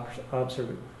continuous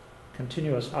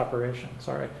operation.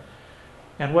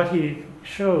 And what he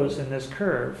shows in this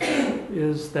curve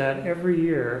is that every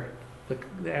year,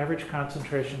 the average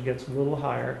concentration gets a little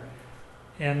higher,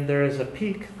 and there is a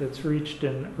peak that's reached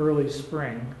in early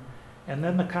spring, and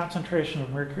then the concentration of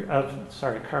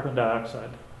carbon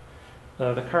dioxide.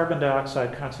 The carbon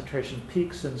dioxide concentration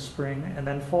peaks in spring and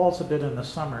then falls a bit in the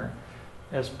summer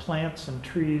as plants and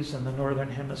trees in the northern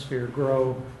hemisphere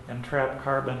grow and trap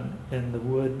carbon in the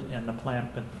wood and the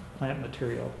plant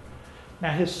material.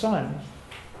 Now his son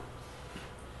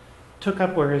took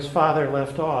up where his father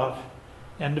left off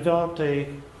and developed a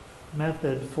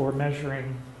method for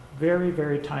measuring very,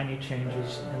 very tiny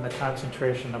changes in the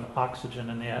concentration of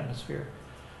oxygen in the atmosphere.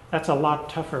 That's a lot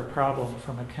tougher problem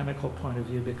from a chemical point of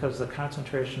view because the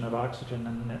concentration of oxygen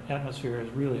in the atmosphere is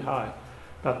really high.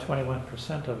 About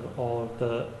 21% of all of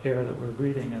the air that we're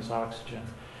breathing is oxygen.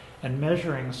 And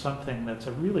measuring something that's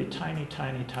a really tiny,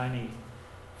 tiny, tiny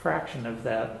fraction of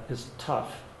that is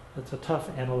tough. It's a tough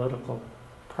analytical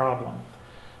problem.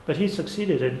 But he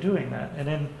succeeded in doing that. And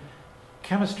in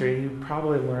chemistry, you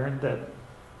probably learned that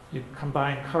you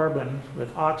combine carbon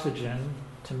with oxygen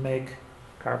to make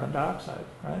carbon dioxide,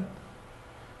 right?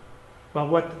 Well,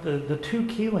 what the two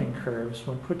Keeling curves,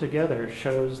 when put together,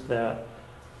 shows that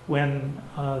when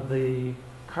the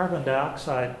carbon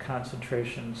dioxide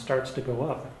concentration starts to go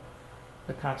up,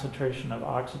 the concentration of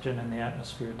oxygen in the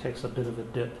atmosphere takes a bit of a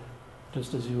dip,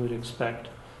 just as you would expect,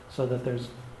 so that there's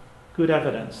good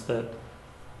evidence that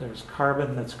there's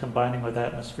carbon that's combining with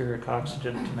atmospheric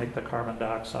oxygen to make the carbon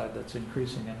dioxide that's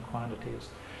increasing in quantities.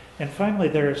 And finally,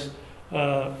 there's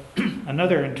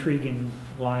another intriguing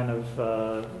line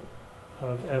of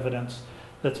evidence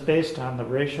that's based on the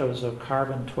ratios of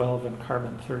carbon-12 and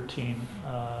carbon-13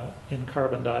 in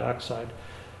carbon dioxide.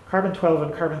 Carbon-12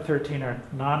 and carbon-13 are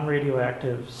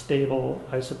non-radioactive, stable,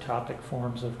 isotopic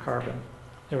forms of carbon.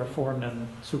 They were formed in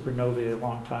supernovae a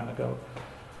long time ago.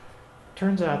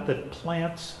 Turns out that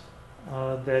plants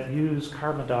that use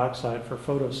carbon dioxide for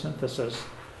photosynthesis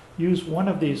use one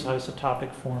of these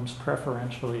isotopic forms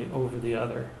preferentially over the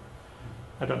other.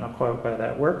 I don't know quite why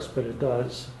that works, but it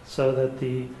does, so that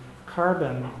the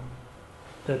carbon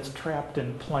that's trapped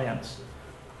in plants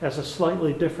has a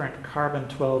slightly different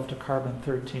carbon-12 to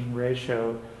carbon-13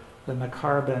 ratio than the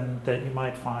carbon that you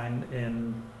might find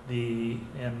in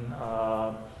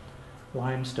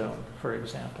limestone, for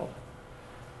example.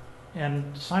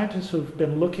 And scientists who've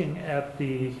been looking at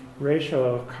the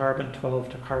ratio of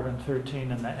carbon-12 to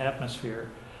carbon-13 in the atmosphere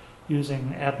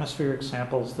using atmospheric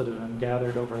samples that have been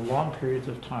gathered over long periods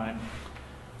of time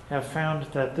have found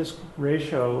that this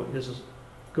ratio is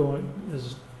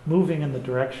moving in the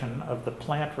direction of the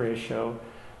plant ratio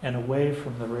and away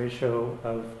from the ratio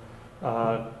of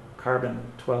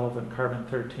carbon-12 and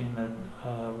carbon-13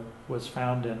 that was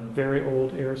found in very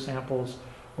old air samples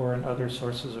or in other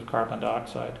sources of carbon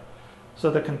dioxide. So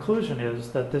the conclusion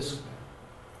is that the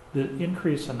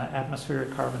increase in the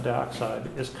atmospheric carbon dioxide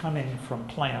is coming from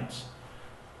plants,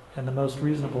 and the most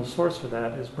reasonable source for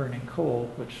that is burning coal,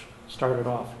 which started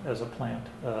off as a plant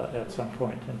at some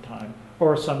point in time,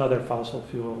 or some other fossil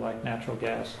fuel like natural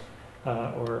gas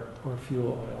or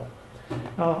fuel oil.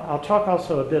 I'll talk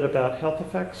also a bit about health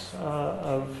effects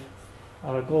of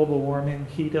global warming,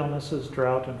 heat illnesses,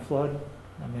 drought, and flood.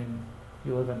 I mean,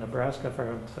 you live in Nebraska, for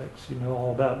heaven's sakes, you know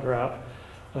all about drought,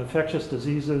 infectious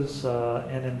diseases,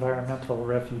 and environmental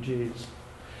refugees.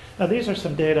 Now, these are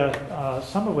some data,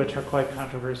 some of which are quite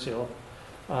controversial,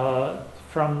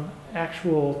 from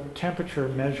actual temperature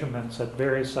measurements at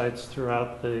various sites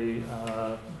throughout the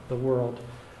world,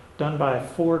 done by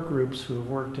 4 groups who have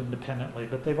worked independently,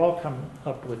 but they've all come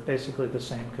up with basically the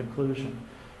same conclusion.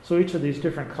 So each of these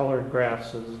different colored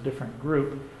graphs is a different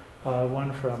group,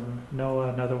 one from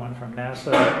NOAA, another one from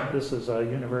NASA. This is a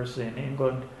university in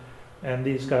England, and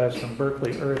these guys from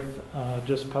Berkeley Earth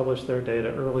just published their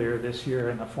data earlier this year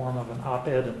in the form of an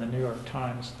op-ed in the New York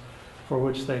Times, for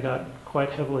which they got quite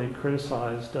heavily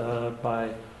criticized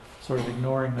by sort of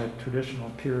ignoring the traditional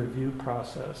peer review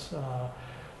process.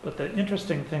 But the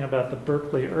interesting thing about the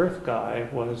Berkeley Earth guy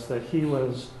was that he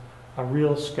was a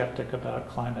real skeptic about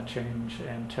climate change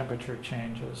and temperature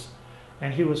changes.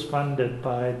 And he was funded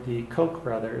by the Koch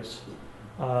brothers,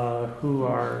 who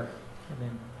are, I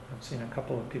mean, I've seen a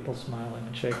couple of people smiling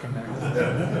and shaking their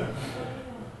heads.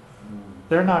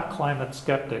 They're not climate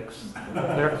skeptics.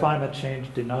 They're climate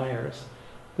change deniers.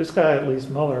 This guy, at least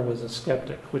Muller, was a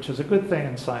skeptic, which is a good thing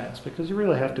in science because you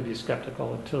really have to be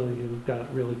skeptical until you've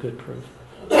got really good proof.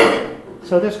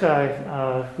 So this guy,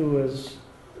 who was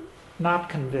not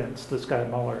convinced, this guy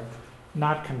Muller,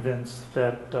 not convinced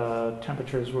that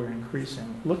temperatures were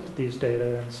increasing, looked at these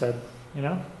data and said, you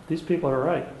know, these people are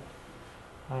right.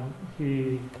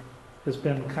 He has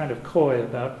been kind of coy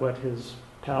about what his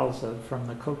pals from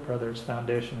the Koch brothers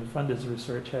Foundation, who funded his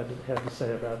research, had to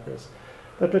say about this.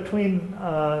 But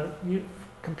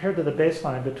compared to the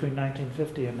baseline between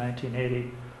 1950 and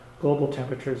 1980, global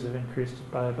temperatures have increased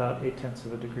by about 0.8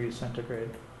 of a degree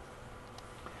centigrade.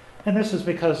 And this is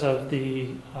because of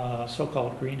the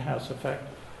so-called greenhouse effect.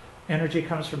 Energy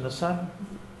comes from the sun,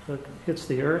 hits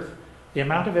the earth. The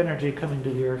amount of energy coming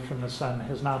to the earth from the sun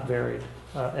has not varied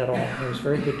at all. There's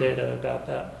very good data about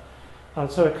that.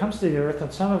 So it comes to the earth,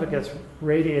 and some of it gets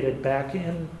radiated back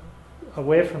in,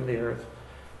 away from the earth.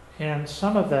 And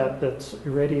some of that's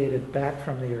irradiated back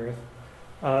from the earth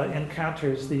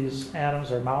encounters these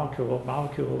atoms or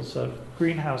molecules of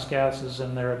greenhouse gases,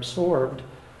 and they're absorbed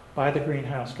by the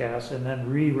greenhouse gas and then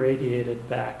re-radiated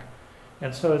back.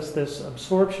 And so it's this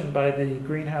absorption by the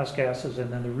greenhouse gases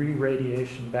and then the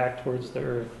re-radiation back towards the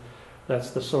earth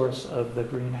that's the source of the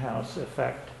greenhouse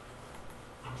effect.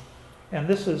 And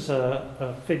this is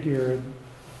a figure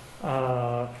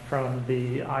from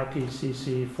the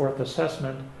IPCC fourth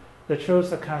assessment that shows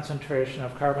the concentration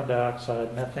of carbon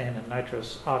dioxide, methane, and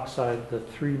nitrous oxide, the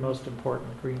 3 most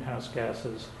important greenhouse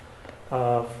gases,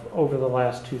 over the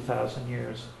last 2,000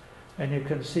 years. And you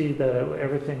can see that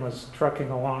everything was trucking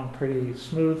along pretty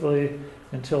smoothly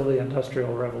until the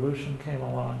Industrial Revolution came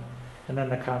along. And then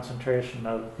the concentration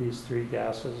of these 3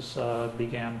 gases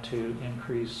began to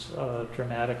increase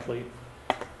dramatically.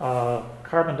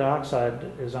 Carbon dioxide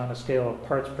is on a scale of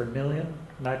parts per million,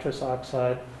 nitrous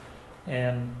oxide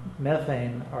and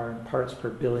methane are in parts per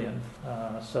billion,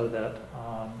 so that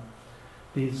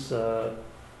these although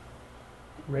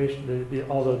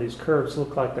these curves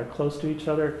look like they're close to each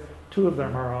other, 2 of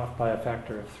them are off by a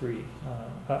factor of 3,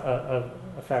 a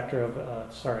factor of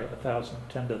 1,000,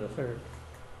 10 to the third.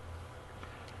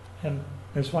 And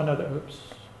there's one other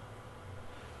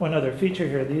feature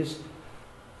here. These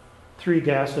 3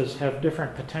 gases have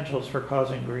different potentials for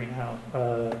causing greenhouse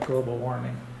global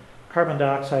warming. Carbon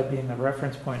dioxide being the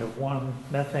reference point of 1,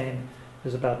 methane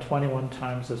is about 21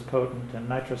 times as potent, and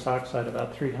nitrous oxide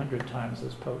about 300 times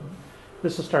as potent.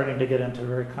 This is starting to get into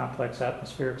very complex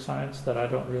atmospheric science that I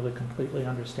don't really completely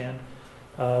understand.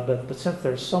 But since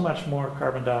there's so much more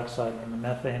carbon dioxide in the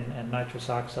methane and nitrous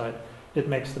oxide, it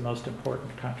makes the most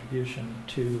important contribution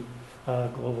to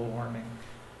global warming.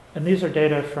 And these are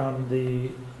data from the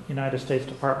United States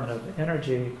Department of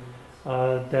Energy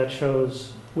that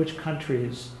shows which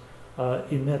countries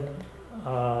emit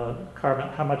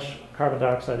how much carbon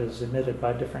dioxide is emitted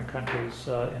by different countries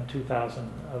in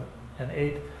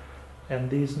 2008. And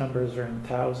these numbers are in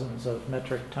thousands of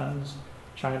metric tons.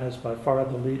 China is by far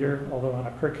the leader, although on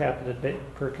a per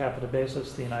capita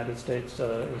basis, the United States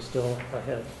is still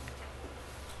ahead.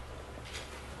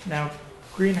 Now,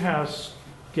 greenhouse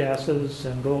gases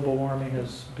and global warming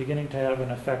is beginning to have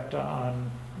an effect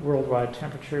on worldwide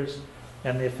temperatures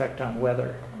and the effect on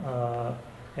weather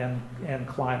and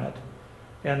climate.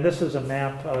 And this is a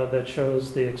map that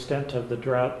shows the extent of the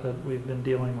drought that we've been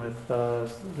dealing with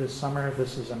this summer.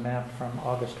 This is a map from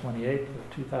August 28th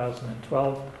of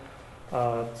 2012.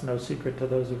 It's no secret to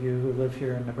those of you who live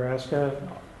here in Nebraska,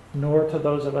 nor to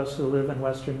those of us who live in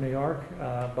western New York,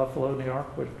 Buffalo, New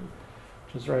York, which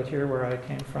is right here where I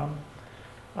came from.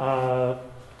 The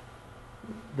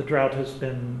drought has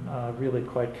been really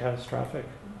quite catastrophic.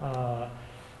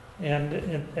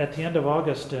 And at the end of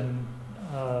August in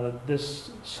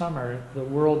this summer, the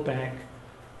World Bank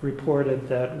reported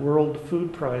that world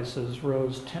food prices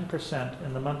rose 10%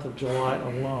 in the month of July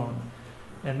alone.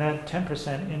 And that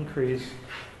 10% increase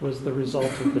was the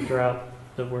result of the drought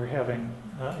that we're having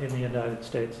in the United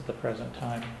States at the present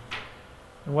time.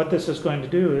 And what this is going to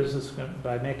do is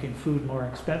by making food more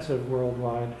expensive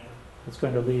worldwide, it's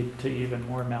going to lead to even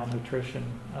more malnutrition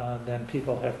than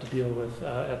people have to deal with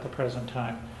at the present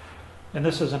time. And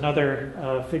this is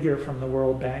another figure from the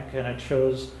World Bank, and it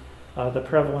shows the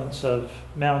prevalence of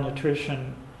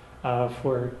malnutrition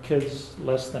for kids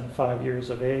less than 5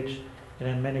 years of age. And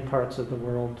in many parts of the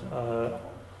world,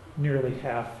 nearly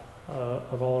half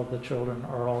of all of the children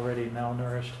are already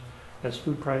malnourished. As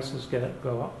food prices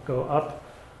go up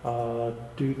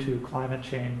due to climate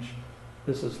change,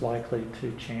 this is likely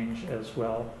to change as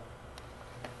well.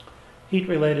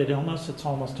 Heat-related illness, it's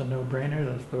almost a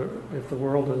no-brainer. If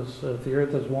the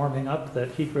Earth is warming up,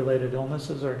 that heat-related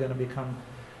illnesses are going to become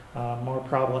more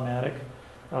problematic.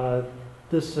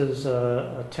 This is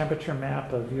a temperature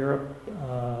map of Europe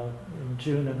in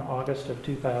June and August of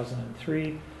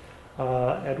 2003,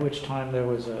 at which time there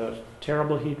was a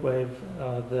terrible heat wave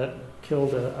that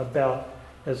killed about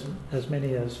as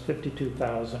many as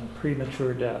 52,000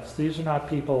 premature deaths. These are not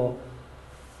people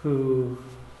who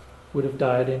would have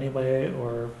died anyway,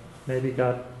 or maybe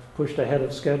got pushed ahead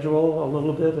of schedule a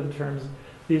little bit in terms.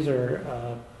 These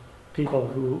are people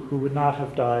who would not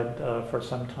have died for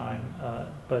some time,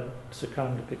 but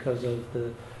succumbed because of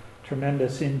the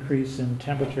tremendous increase in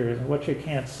temperature. And what you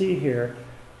can't see here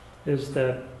is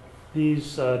that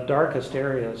these darkest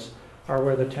areas are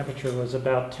where the temperature was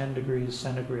about 10 degrees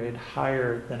centigrade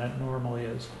higher than it normally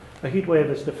is. A heat wave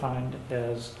is defined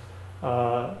as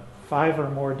 5 or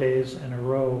more days in a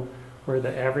row where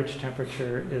the average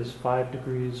temperature is 5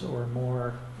 degrees or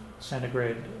more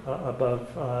centigrade above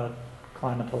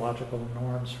climatological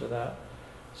norms for that.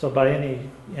 So by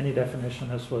any definition,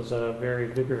 this was a very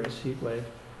vigorous heat wave.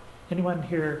 Anyone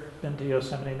here been to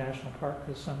Yosemite National Park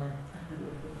this summer?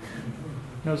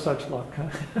 No such luck,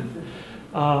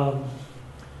 huh?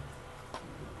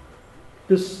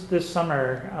 This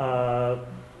summer,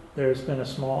 there's been a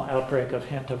small outbreak of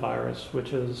hantavirus,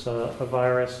 which is a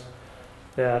virus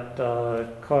that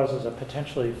causes a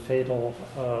potentially fatal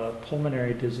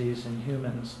pulmonary disease in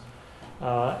humans.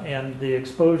 And the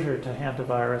exposure to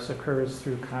hantavirus occurs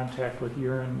through contact with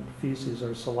urine, feces,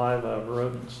 or saliva of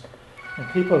rodents. And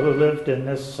people who lived in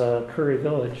this Curry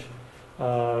village,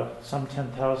 some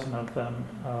 10,000 of them,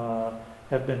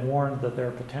 have been warned that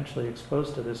they're potentially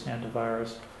exposed to this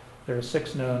hantavirus. There are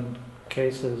 6 known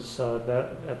cases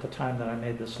that at the time that I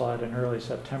made this slide in early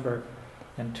September,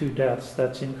 and 2 deaths.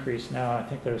 That's increased now. I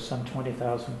think there's some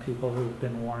 20,000 people who've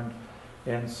been warned,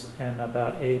 and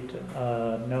about 8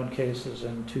 known cases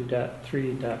and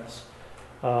 3 deaths.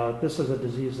 This is a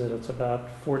disease that it's about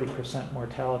 40%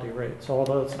 mortality rate. So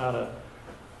although it's not a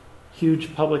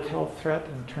huge public health threat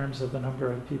in terms of the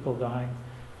number of people dying,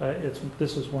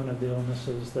 this is one of the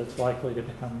illnesses that's likely to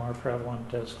become more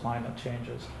prevalent as climate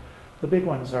changes. The big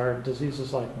ones are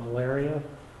diseases like malaria,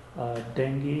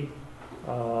 dengue,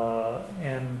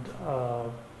 and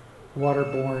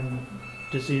waterborne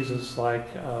diseases like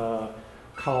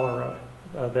cholera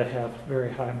that have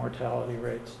very high mortality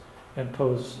rates and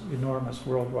pose enormous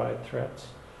worldwide threats.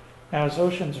 Now, as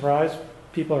oceans rise,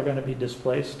 people are going to be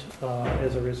displaced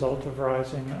as a result of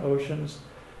rising oceans,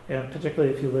 and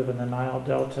particularly if you live in the Nile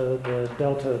Delta,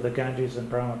 the Ganges and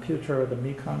Brahmaputra, or the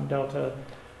Mekong Delta,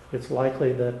 it's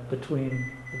likely that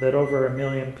over 1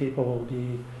 million people will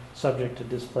be subject to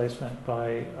displacement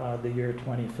by the year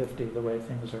 2050, the way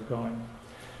things are going.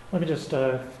 Let me just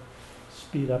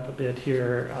speed up a bit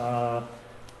here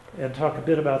and talk a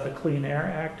bit about the Clean Air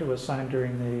Act. It was signed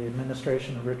during the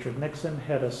administration of Richard Nixon,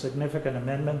 had a significant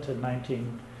amendment in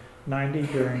 1990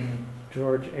 during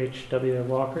George H.W.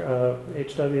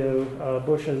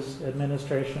 Bush's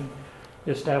administration.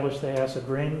 Established the acid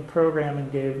rain program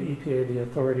and gave EPA the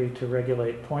authority to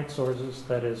regulate point sources,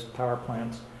 that is power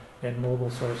plants, and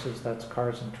mobile sources, that's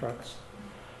cars and trucks.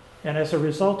 And as a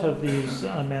result of these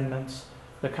amendments,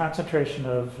 the concentration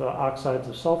of oxides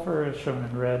of sulfur is shown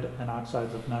in red, and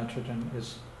oxides of nitrogen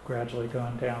is gradually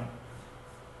going down.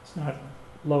 It's not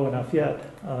low enough yet.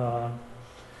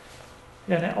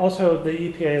 And also the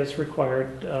EPA is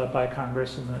required by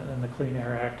Congress in the Clean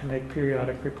Air Act to make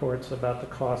periodic reports about the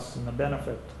costs and the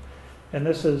benefit. And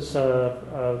this is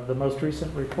the most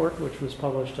recent report, which was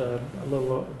published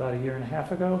about a year and a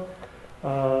half ago.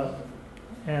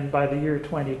 And by the year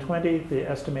 2020, the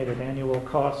estimated annual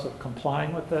cost of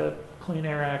complying with the Clean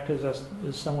Air Act is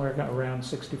somewhere around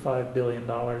 $65 billion,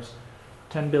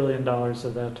 $10 billion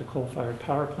of that to coal-fired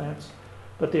power plants.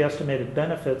 But the estimated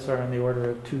benefits are in the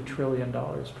order of $2 trillion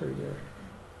per year.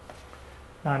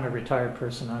 Now, I'm a retired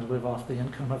person. I live off the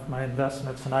income of my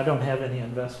investments, and I don't have any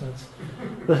investments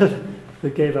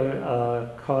that gave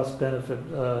a cost-benefit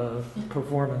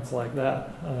performance like that.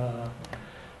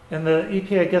 And the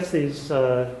EPA gets these,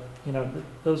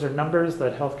 those are numbers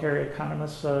that healthcare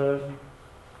economists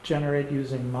generate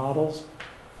using models.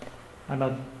 I'm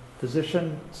a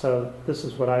physician, so this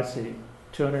is what I see.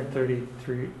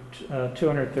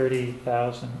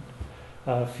 230,000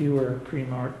 fewer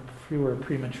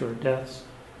premature deaths,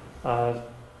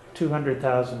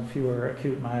 200,000 fewer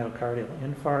acute myocardial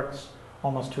infarcts,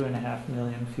 almost 2.5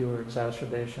 million fewer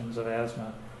exacerbations of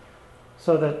asthma.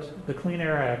 So that the Clean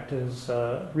Air Act is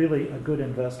really a good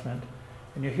investment.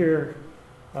 And you hear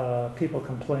people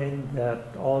complain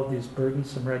that all of these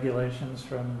burdensome regulations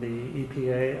from the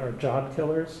EPA are job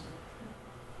killers.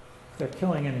 If they're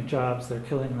killing any jobs, they're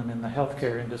killing them in the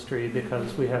healthcare industry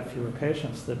because we have fewer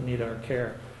patients that need our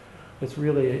care. It's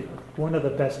really one of the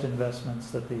best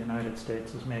investments that the United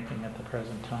States is making at the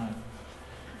present time.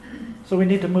 So we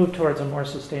need to move towards a more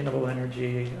sustainable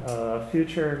energy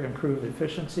future, improve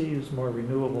efficiency, use more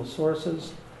renewable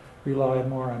sources, rely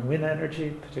more on wind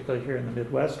energy, particularly here in the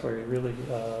Midwest where you're really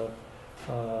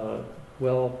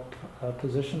well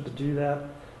positioned to do that,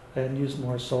 and use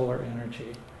more solar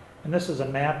energy. And this is a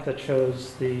map that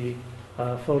shows the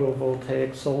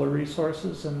photovoltaic solar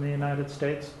resources in the United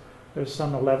States. There's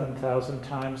some 11,000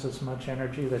 times as much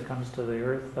energy that comes to the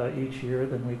Earth each year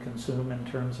than we consume in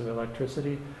terms of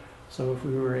electricity. So if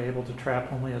we were able to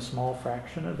trap only a small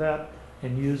fraction of that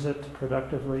and use it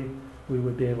productively, we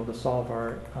would be able to solve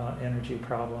our energy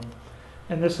problem.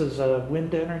 And this is a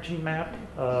wind energy map.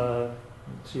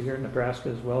 See here, Nebraska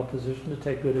is well positioned to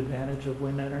take good advantage of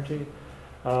wind energy.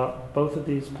 Both of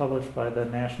these published by the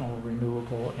National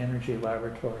Renewable Energy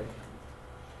Laboratory.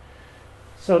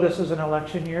 So this is an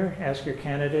election year. Ask your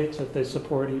candidates if they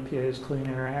support EPA's Clean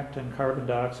Air Act and carbon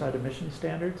dioxide emission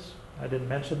standards. I didn't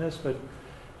mention this, but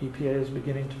EPA is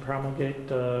beginning to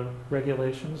promulgate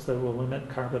regulations that will limit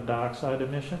carbon dioxide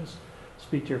emissions.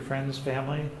 Speak to your friends,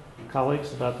 family,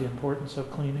 colleagues about the importance of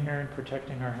clean air and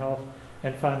protecting our health.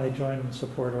 And finally, join and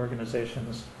support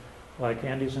organizations like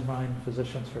Andy's and mine,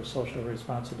 Physicians for Social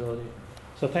Responsibility.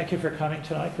 So thank you for coming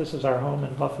tonight. This is our home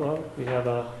in Buffalo.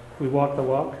 We walk the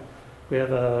walk. We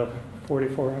have a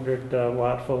 4,400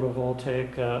 watt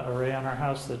photovoltaic array on our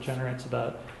house that generates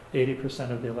about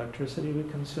 80% of the electricity we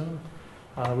consume.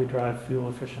 We drive fuel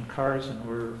efficient cars, and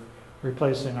we're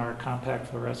replacing our compact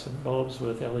fluorescent bulbs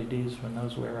with LEDs when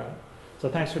those wear out. So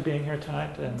thanks for being here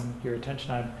tonight and your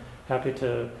attention. I'm happy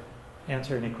to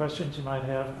answer any questions you might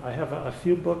have. I have a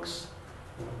few books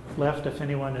left if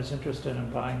anyone is interested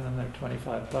in buying them. They're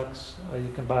 $25.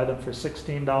 You can buy them for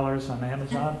 $16 on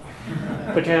Amazon,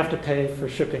 but you have to pay for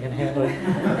shipping and handling,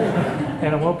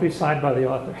 and it won't be signed by the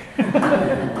author.